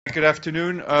Good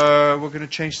afternoon. We're going to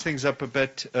change things up a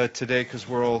bit today because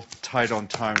we're all tight on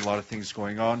time, a lot of things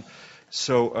going on.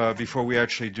 So before we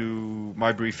actually do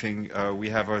my briefing, we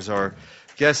have as our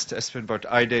guest Espen Barth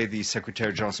Eide, the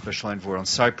Secretary General Special Envoy on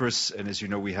Cyprus. And as you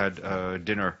know, we had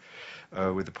dinner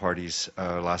with the parties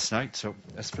last night. So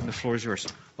Espen, the floor is yours.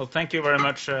 Well, thank you very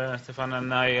much, Stefan.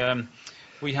 And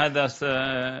we had,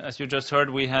 as you just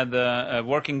heard, we had a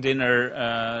working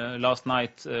dinner last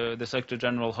night. The Secretary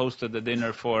General hosted the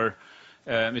dinner for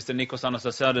Mr. Nikos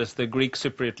Anastasiades, the Greek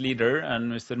Cypriot leader,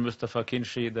 and Mr. Mustafa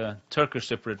Kinshi, the Turkish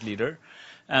Cypriot leader.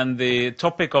 And the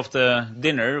topic of the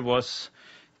dinner was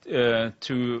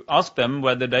to ask them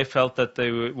whether they felt that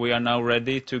we are now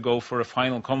ready to go for a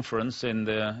final conference in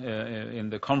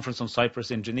the Conference on Cyprus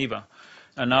in Geneva.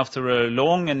 And after a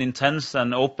long and intense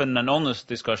and open and honest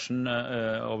discussion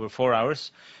over 4 hours,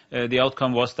 the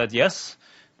outcome was that yes,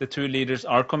 the two leaders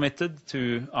are committed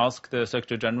to ask the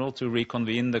Secretary General to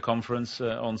reconvene the conference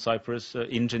on Cyprus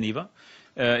in Geneva.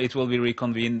 It will be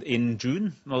reconvened in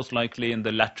June, most likely in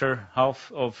the latter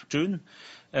half of June.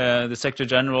 The Secretary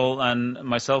General and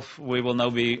myself, we will now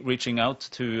be reaching out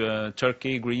to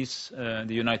Turkey, Greece, the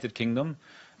United Kingdom,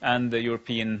 and the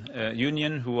European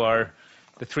Union, who are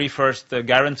the three first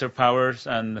guarantor powers,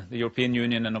 and the European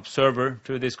Union an observer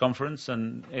to this conference,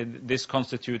 and this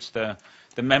constitutes the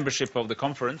membership of the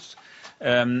conference.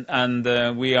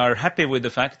 We are happy with the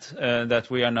fact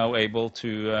that we are now able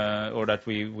to, or that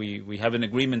we have an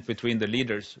agreement between the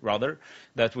leaders, rather,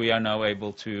 that we are now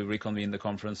able to reconvene the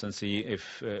conference and see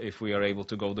if we are able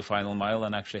to go the final mile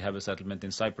and actually have a settlement in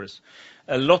Cyprus.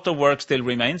 A lot of work still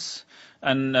remains,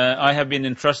 and I have been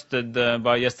entrusted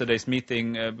by yesterday's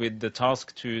meeting with the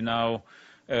task to now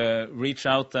reach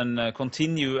out and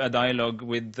continue a dialogue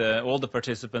with all the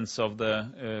participants of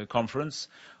the conference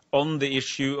on the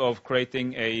issue of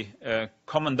creating a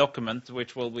common document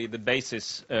which will be the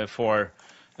basis for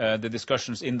the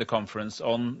discussions in the conference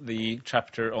on the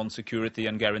chapter on security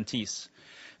and guarantees.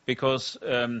 Because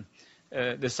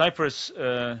the Cyprus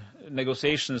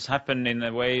negotiations happen in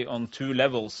a way on two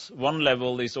levels. One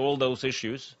level is all those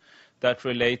issues that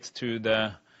relate to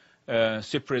the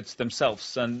Cypriots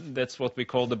themselves, and that's what we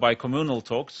call the bicommunal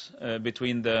talks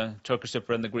between the Turkish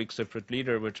Cypriot and the Greek Cypriot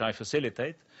leader, which I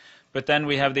facilitate. But then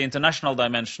we have the international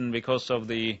dimension because of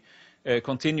the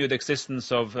continued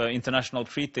existence of international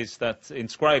treaties that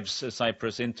inscribes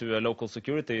Cyprus into a local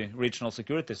security, regional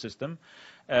security system.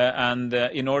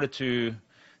 In order to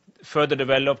further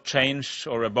develop, change,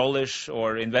 or abolish,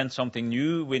 or invent something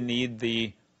new, we need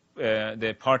the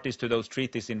parties to those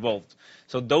treaties involved.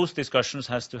 So those discussions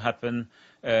has to happen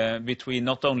between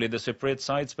not only the Cypriot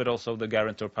sides but also the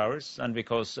guarantor powers. And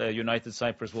because United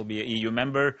Cyprus will be an EU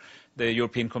member, the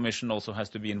European Commission also has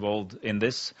to be involved in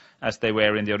this, as they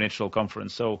were in the initial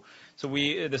conference. So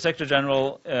the Secretary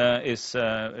General is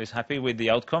happy with the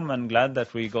outcome and glad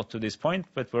that we got to this point.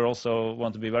 But we also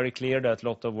want to be very clear that a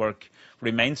lot of work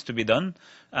remains to be done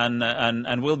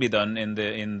and will be done in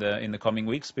the coming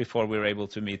weeks before we're able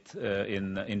to meet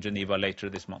in Geneva later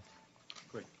this month.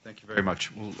 Great. Thank you very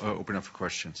much. We'll open up for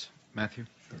questions. Matthew?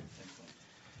 Sure.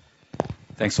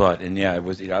 Thanks a lot. And yeah,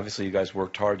 obviously you guys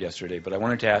worked hard yesterday, but I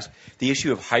wanted to ask, the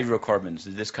issue of hydrocarbons,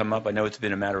 did this come up? I know it's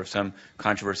been a matter of some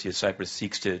controversy as Cyprus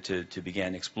seeks to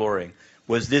begin exploring.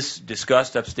 Was this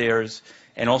discussed upstairs?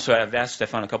 And also, I've asked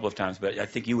Stefan a couple of times, but I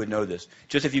think you would know this.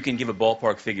 Just if you can give a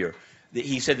ballpark figure.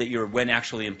 He said that you're when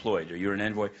actually employed, or you're an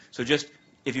envoy. So just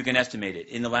if you can estimate it,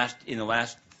 in the last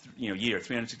year,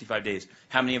 365 days,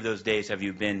 how many of those days have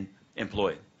you been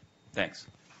employed? Thanks.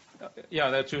 Yeah,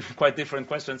 they're two quite different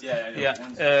questions. Yeah.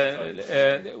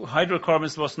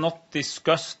 Hydrocarbons was not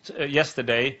discussed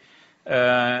yesterday,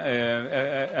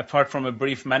 apart from a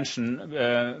brief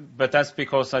mention, but that's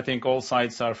because I think all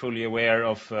sides are fully aware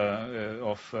of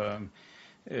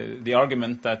the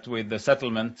argument that with the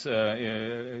settlement,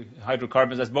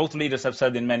 hydrocarbons, as both leaders have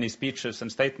said in many speeches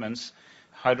and statements,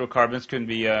 hydrocarbons can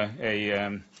be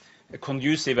a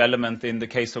conducive element in the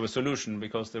case of a solution,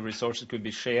 because the resources could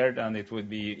be shared and it would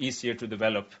be easier to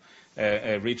develop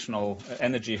a regional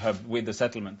energy hub with the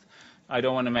settlement. I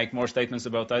don't want to make more statements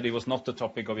about that. It was not the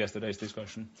topic of yesterday's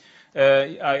discussion.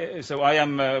 So I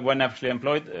am, when actually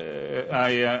employed,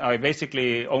 I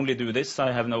basically only do this.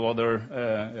 I have no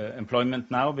other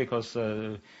employment now, because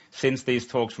since these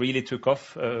talks really took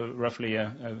off roughly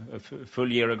a full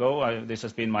year ago, this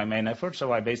has been my main effort.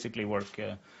 So I basically work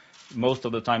most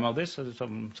of the time of this,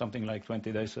 something like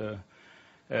 20 days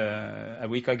a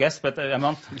week, I guess, but a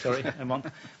month. A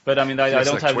month. But I mean, I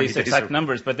don't have these exact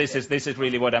numbers, but this is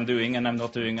really what I'm doing, and I'm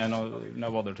not doing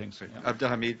no other things. Yeah.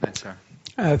 Abdelhamid Mensah.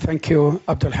 Thank you,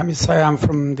 Abdulhamid Sayam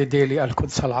from the daily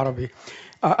Al-Quds Al-Arabi.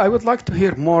 I would like to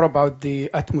hear more about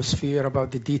the atmosphere, about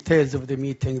the details of the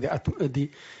meeting, the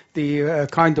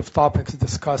kind of topics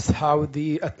discussed, how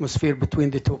the atmosphere between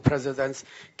the two presidents.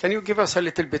 Can you give us a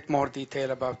little bit more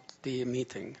detail about the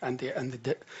meeting and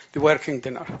the working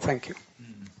dinner? Thank you.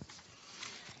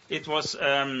 It was,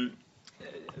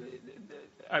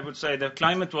 I would say the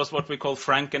climate was what we call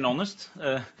frank and honest,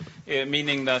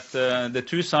 meaning that the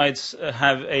two sides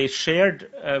have a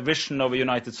shared vision of a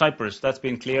united Cyprus. That's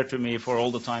been clear to me for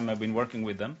all the time I've been working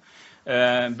with them.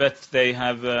 But they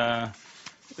have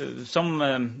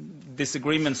some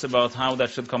disagreements about how that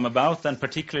should come about, and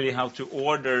particularly how to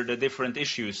order the different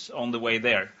issues on the way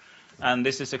there. And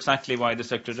this is exactly why the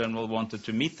Secretary General wanted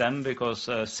to meet them, because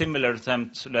a similar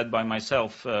attempt led by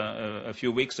myself a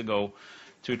few weeks ago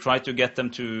to try to get them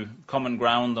to common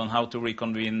ground on how to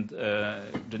reconvene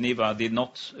Geneva did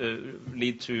not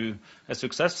lead to a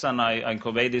success, and I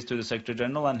conveyed this to the Secretary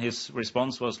General, and his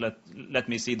response was, let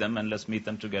me see them and let's meet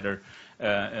them together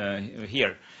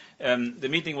here. The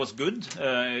meeting was good.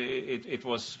 It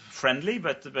was friendly,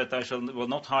 but I will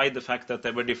not hide the fact that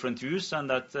there were different views, and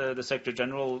that the Secretary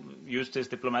General used his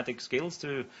diplomatic skills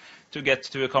to get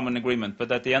to a common agreement.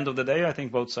 But at the end of the day, I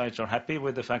think both sides are happy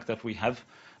with the fact that we have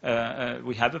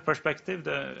a perspective.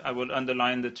 I will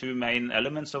underline the two main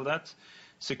elements of that.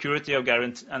 Security of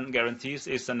and guarantees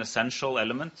is an essential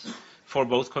element for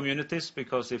both communities,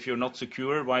 because if you're not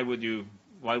secure, why would you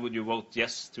vote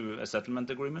yes to a settlement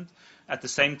agreement? At the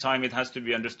same time, it has to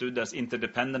be understood as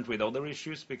interdependent with other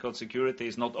issues, because security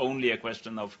is not only a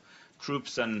question of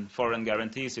troops and foreign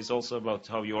guarantees, it's also about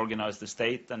how you organize the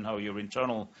state and how your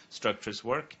internal structures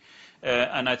work.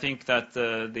 And I think that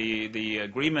the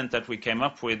agreement that we came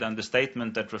up with and the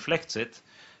statement that reflects it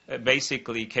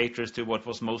basically caters to what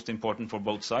was most important for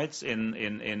both sides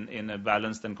in a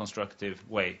balanced and constructive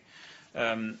way.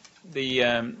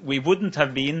 We wouldn't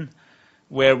have been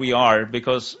where we are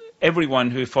because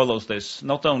everyone who follows this,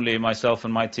 not only myself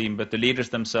and my team, but the leaders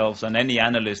themselves and any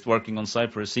analyst working on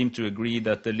Cyprus seem to agree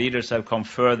that the leaders have come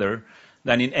further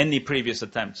than in any previous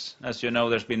attempts. As you know,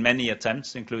 there's been many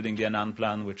attempts, including the Annan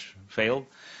plan, which failed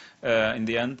in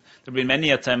the end. There have been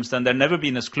many attempts, and they've never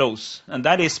been as close. And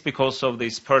that is because of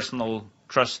this personal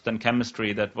trust and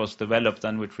chemistry that was developed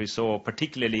and which we saw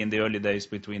particularly in the early days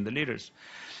between the leaders.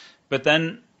 But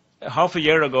then half a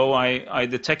year ago, I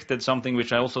detected something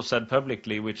which I also said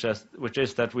publicly, which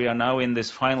is that we are now in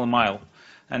this final mile.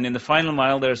 And in the final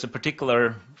mile, there's a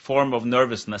particular form of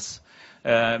nervousness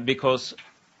because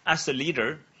as a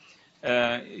leader,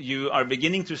 you are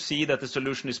beginning to see that the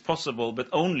solution is possible, but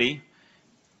only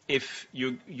if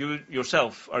you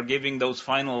yourself are giving those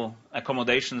final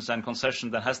accommodations and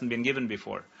concessions that hasn't been given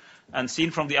before. And seen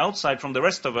from the outside, from the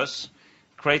rest of us,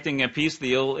 creating a peace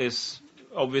deal is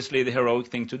obviously the heroic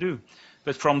thing to do.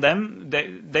 But from them,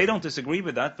 they don't disagree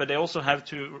with that, but they also have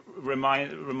to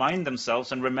remind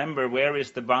themselves and remember where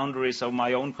is the boundaries of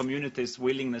my own community's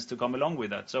willingness to come along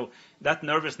with that. So that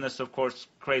nervousness, of course,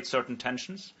 creates certain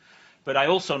tensions. But I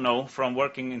also know from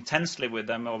working intensely with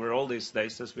them over all these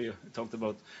days, as we talked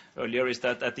about earlier, is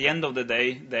that at the end of the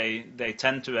day, they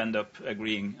tend to end up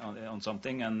agreeing on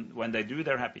something, and when they do,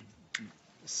 they're happy.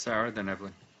 Sarah, then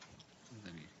Evelyn.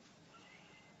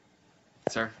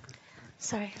 Sarah?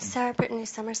 Sorry, Sarah Brittany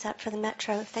Somerset for the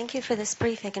Metro. Thank you for this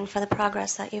briefing and for the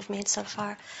progress that you've made so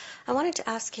far. I wanted to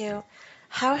ask you,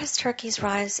 how has Turkey's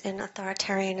rise in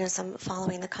authoritarianism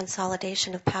following the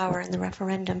consolidation of power and the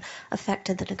referendum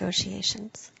affected the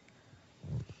negotiations?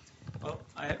 Well,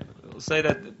 I will say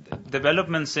that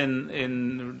developments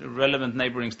in relevant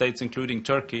neighboring states, including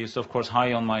Turkey, is of course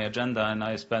high on my agenda, and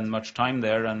I spend much time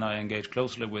there and I engage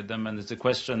closely with them, and it's a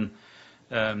question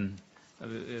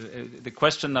the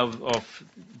question of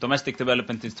domestic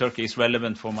development in Turkey is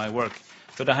relevant for my work.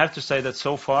 But I have to say that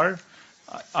so far,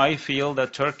 I feel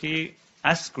that Turkey,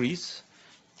 as Greece,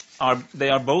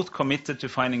 they are both committed to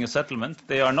finding a settlement.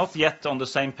 They are not yet on the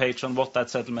same page on what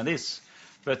that settlement is.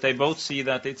 But they both see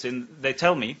that they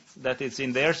tell me that it's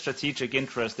in their strategic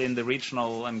interest in the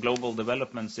regional and global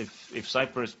developments if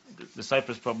the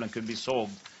Cyprus problem could be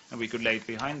solved and we could lay it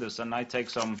behind us. And I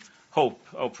take some hope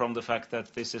from the fact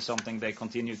that this is something they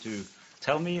continue to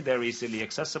tell me. They're easily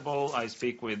accessible. I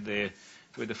speak with the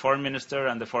foreign minister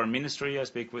and the foreign ministry. I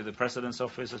speak with the president's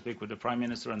office. I speak with the prime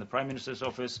minister and the prime minister's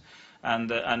office,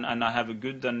 and I have a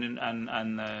good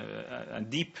and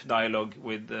deep dialogue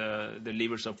with the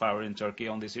levers of power in Turkey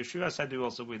on this issue, as I do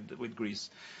also with Greece.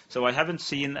 So I haven't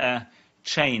seen a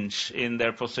change in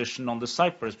their position on the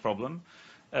Cyprus problem.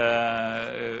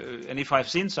 And if I've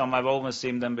seen some, I've always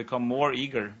seen them become more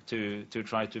eager to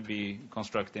try to be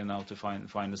constructive now to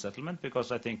find a settlement,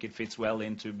 because I think it fits well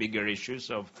into bigger issues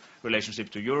of relationship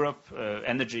to Europe,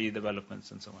 energy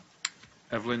developments, and so on.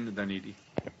 Evelyn, then Edie.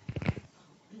 A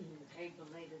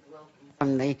belated welcome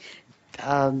from the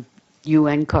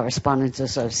UN Correspondents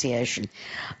Association.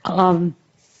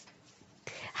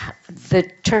 The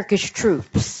Turkish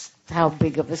troops, how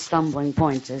big of a stumbling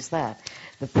point is that?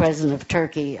 The president of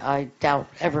Turkey, I doubt,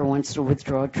 ever wants to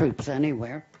withdraw troops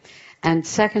anywhere. And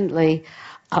secondly,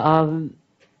 how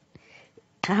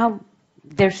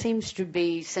there seems to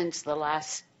be, since the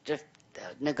last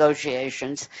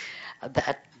negotiations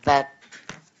that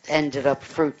ended up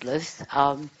fruitless,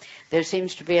 there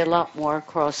seems to be a lot more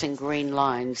crossing green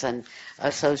lines and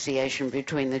association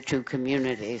between the two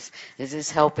communities. Is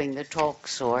this helping the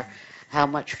talks, or how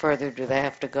much further do they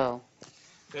have to go?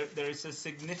 There is a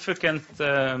significant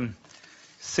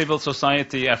civil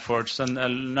society efforts and a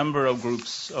number of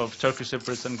groups of Turkish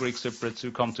Cypriots and Greek Cypriots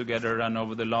who come together, and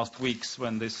over the last weeks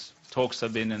when these talks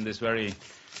have been in this very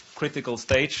critical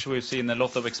stage, we've seen a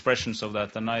lot of expressions of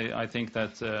that, and I think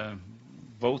that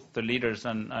both the leaders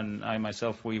and I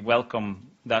myself, we welcome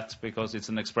that, because it's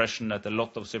an expression that a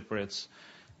lot of Cypriots,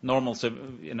 normal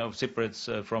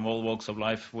Cypriots from all walks of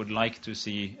life, would like to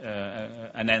see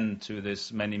an end to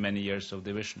this many years of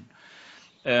division.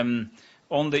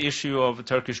 On the issue of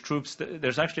Turkish troops,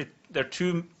 there are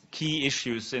two key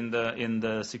issues in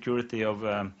the security of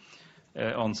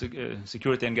on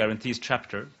security and guarantees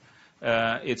chapter.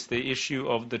 It's the issue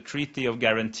of the Treaty of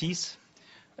Guarantees,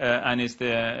 and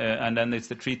then it's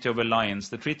the Treaty of Alliance.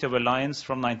 The Treaty of Alliance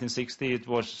from 1960, it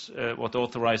was what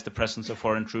authorized the presence of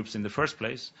foreign troops in the first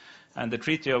place, and the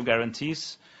Treaty of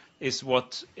Guarantees is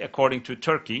what, according to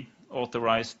Turkey,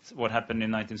 authorized what happened in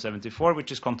 1974,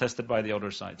 which is contested by the other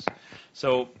sides.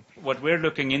 So what we're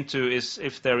looking into is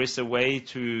if there is a way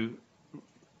to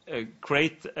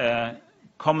create a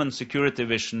common security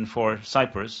vision for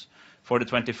Cyprus for the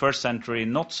 21st century,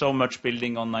 not so much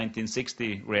building on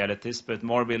 1960 realities, but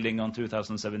more building on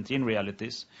 2017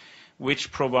 realities,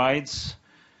 which provides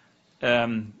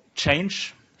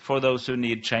change for those who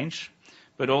need change,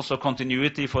 but also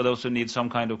continuity for those who need some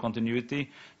kind of continuity,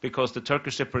 because the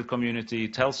Turkish Cypriot community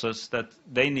tells us that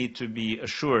they need to be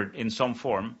assured in some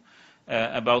form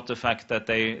about the fact that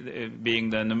they,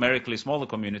 being the numerically smaller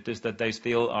communities, that they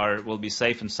still will be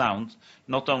safe and sound,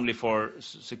 not only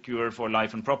secure for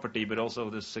life and property, but also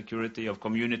the security of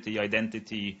community,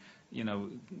 identity,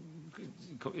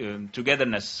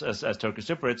 togetherness as Turkish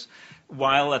Cypriots,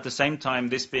 while at the same time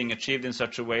this being achieved in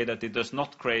such a way that it does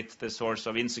not create the source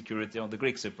of insecurity on the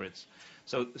Greek Cypriots.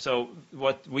 So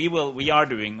what we are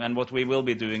doing and what we will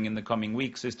be doing in the coming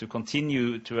weeks is to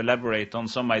continue to elaborate on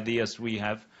some ideas we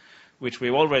have, which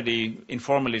we've already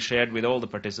informally shared with all the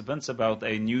participants, about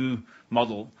a new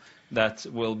model that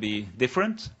will be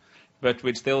different, but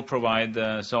which still provide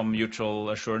some mutual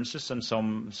assurances and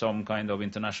some kind of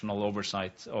international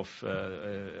oversight of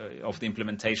the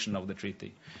implementation of the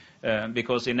treaty.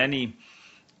 Because in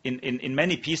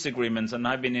many peace agreements, and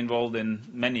I've been involved in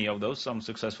many of those, some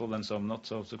successful and some not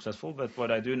so successful, but what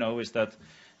I do know is that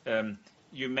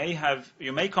you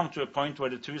may come to a point where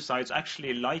the two sides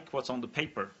actually like what's on the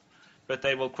paper, but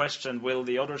they will question, will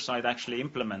the other side actually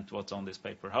implement what's on this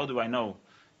paper? How do I know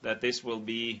that this will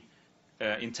be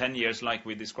in 10 years like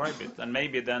we describe it? And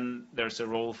maybe then there's a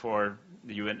role for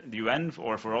the UN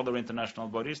or for other international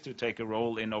bodies to take a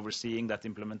role in overseeing that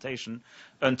implementation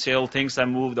until things have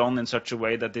moved on in such a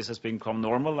way that this has become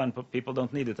normal and people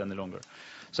don't need it any longer.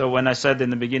 So when I said in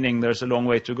the beginning there's a long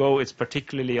way to go, it's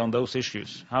particularly on those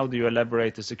issues. How do you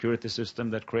elaborate a security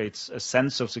system that creates a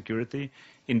sense of security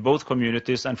in both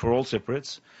communities and for all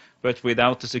Cypriots, but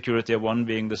without the security of one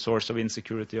being the source of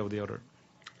insecurity of the other?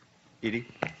 Edie?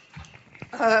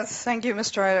 Thank you,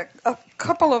 Mr. Eide. A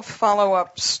couple of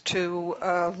follow-ups to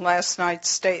last night's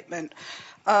statement.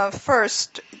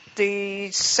 First,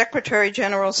 the Secretary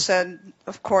General said,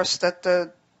 of course, that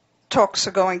the talks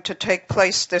are going to take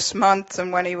place this month,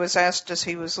 and when he was asked as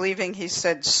he was leaving, he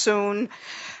said soon.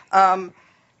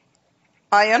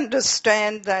 I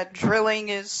understand that drilling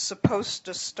is supposed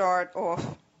to start off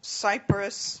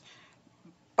Cyprus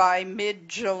by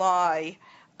mid-July.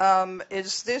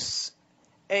 Is this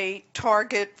a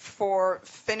target for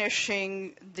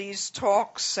finishing these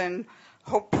talks and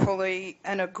hopefully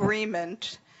an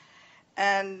agreement?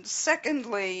 And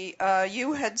secondly,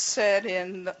 you had said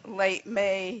in late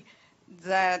May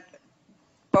that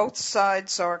both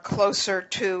sides are closer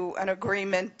to an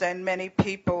agreement than many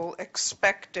people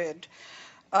expected.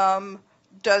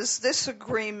 does this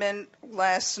agreement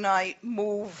last night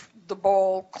move the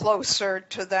ball closer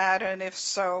to that? And if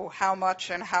so, how much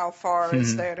and how far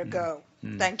is there to go?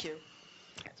 Thank you.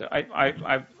 So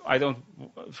I don't.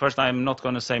 First, I'm not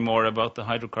going to say more about the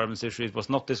hydrocarbons issue. It was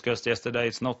not discussed yesterday.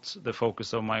 It's not the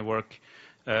focus of my work.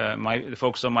 The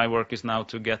focus of my work is now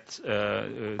to get.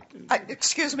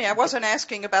 Excuse me, I wasn't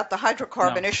asking about the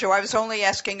hydrocarbon issue. I was only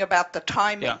asking about the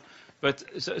timing. Yeah, but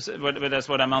that's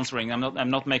what I'm answering. I'm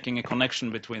not making a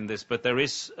connection between this. But there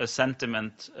is a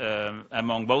sentiment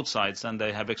among both sides, and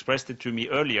they have expressed it to me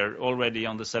earlier, already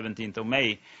on the 17th of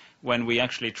May, when we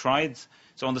actually tried.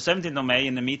 So on the 17th of May,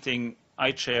 in the meeting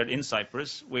I chaired in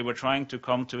Cyprus, we were trying to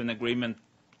come to an agreement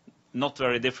not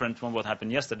very different from what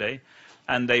happened yesterday.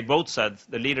 And they both said,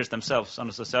 the leaders themselves,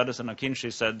 Anastasiades and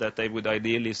Akinci, said that they would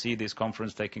ideally see this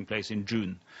conference taking place in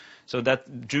June. So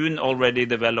that June already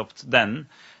developed then.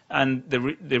 And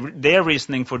their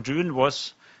reasoning for June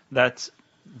was that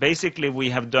basically we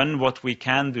have done what we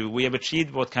can do. We have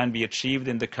achieved what can be achieved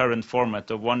in the current format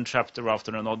of one chapter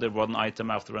after another, one item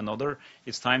after another.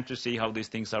 It's time to see how these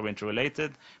things are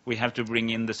interrelated. We have to bring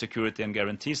in the security and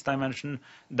guarantees dimension.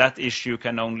 That issue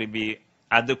can only be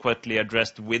adequately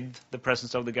addressed with the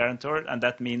presence of the guarantor, and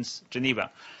that means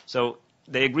Geneva. So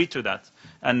they agreed to that.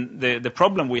 And the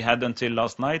problem we had until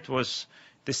last night was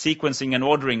the sequencing and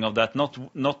ordering of that,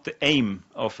 not the aim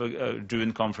of a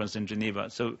June conference in Geneva.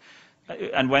 So,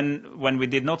 and when we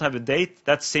did not have a date,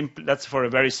 that's for a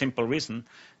very simple reason.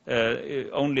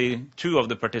 Only 2 of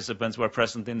the participants were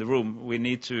present in the room. We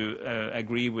need to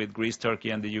agree with Greece,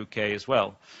 Turkey, and the UK as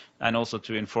well, and also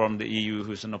to inform the EU,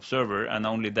 who's an observer, and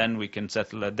only then we can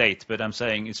settle a date. But I'm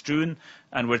saying it's June,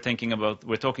 and we're talking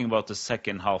about the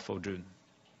second half of June.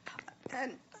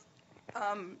 And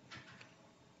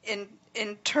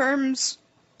in terms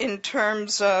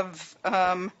of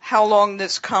how long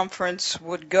this conference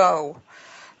would go,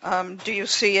 do you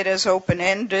see it as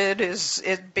open-ended? Is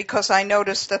it because I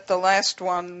noticed that the last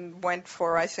one went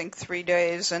for, I think, 3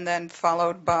 days and then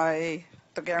followed by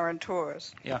the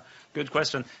guarantors? Yeah, good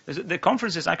question. The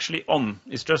conference is actually on.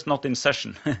 It's just not in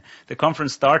session. The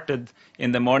conference started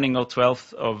in the morning of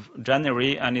 12th of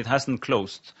January, and it hasn't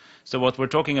closed. So what we're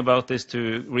talking about is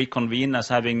to reconvene as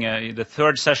having the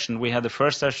third session. We had the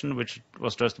first session, which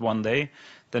was just 1 day.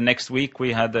 The next week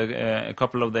we had a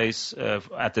couple of days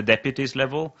at the deputies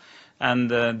level.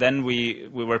 And then we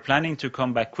were planning to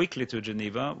come back quickly to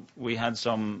Geneva. We had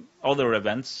some other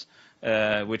events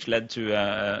which led to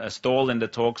a stall in the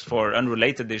talks for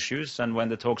unrelated issues. And when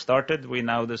the talk started, we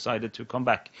now decided to come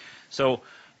back. So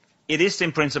it is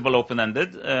in principle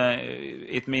open-ended.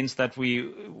 It means that we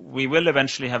will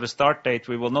eventually have a start date.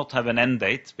 We will not have an end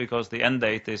date, because the end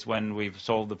date is when we've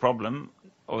solved the problem,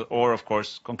 or of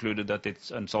course concluded that it's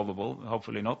unsolvable.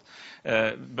 Hopefully not.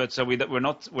 But so we're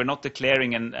not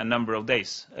declaring a number of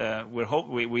days.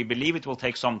 We believe it will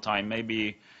take some time.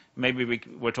 Maybe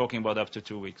we're talking about up to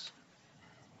 2 weeks.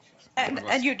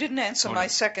 And you didn't answer my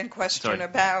second question,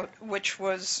 which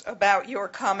was about your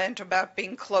comment about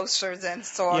being closer than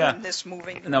thought and this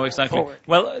moving forward.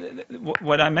 Well,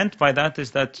 what I meant by that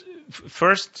is that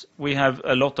first we have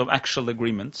a lot of actual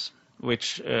agreements,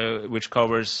 which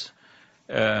covers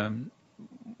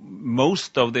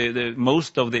most of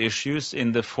the issues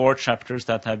in the 4 chapters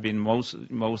that have been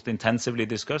most intensively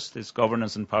discussed. It's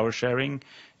governance and power sharing,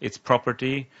 it's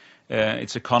property,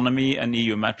 it's economy, and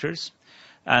EU matters.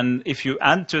 And if you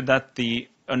add to that the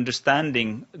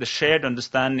shared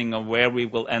understanding of where we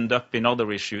will end up in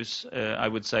other issues, I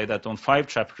would say that on 5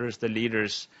 chapters, the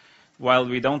leaders, while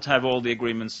we don't have all the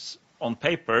agreements on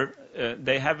paper,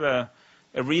 they have a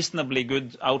reasonably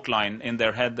good outline in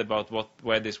their head about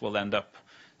where this will end up.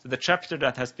 So the chapter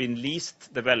that has been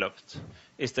least developed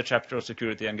is the chapter of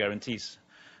security and guarantees.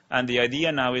 And the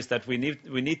idea now is that we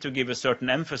need to give a certain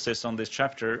emphasis on this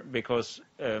chapter, because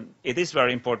it is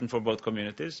very important for both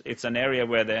communities. It's an area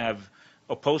where they have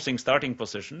opposing starting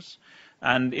positions.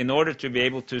 And in order to be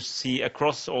able to see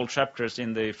across all chapters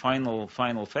in the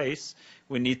final phase,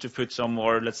 we need to put some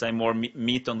more, let's say, more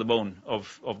meat on the bone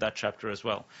of that chapter as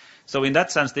well. So in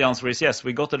that sense, the answer is yes,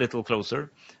 we got a little closer,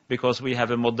 because we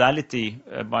have a modality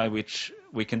by which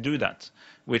we can do that,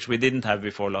 which we didn't have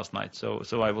before last night.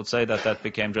 So I would say that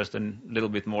became just a little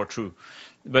bit more true.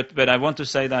 But I want to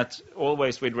say that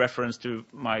always with reference to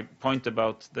my point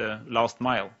about the last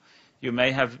mile. You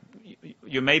may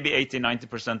be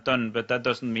 80-90% done, but that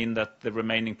doesn't mean that the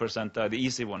remaining percent are the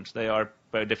easy ones. They are,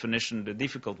 by definition, the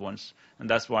difficult ones, and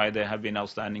that's why they have been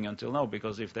outstanding until now.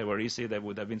 Because if they were easy, they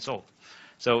would have been solved.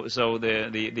 So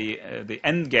the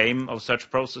end game of such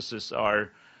processes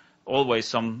are always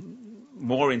some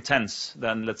more intense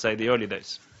than, let's say, the early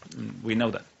days. We know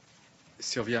that.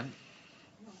 Sylviane?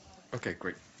 Okay,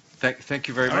 great. Thank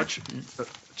you very All right. much.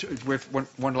 With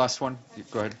one last one.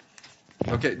 Go ahead.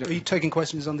 Okay. Are you taking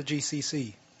questions on the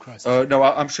GCC crisis? No,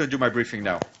 I'm just going to do my briefing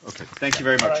now. Okay. Thank you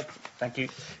very All much. right. Thank you.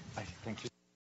 Thank you.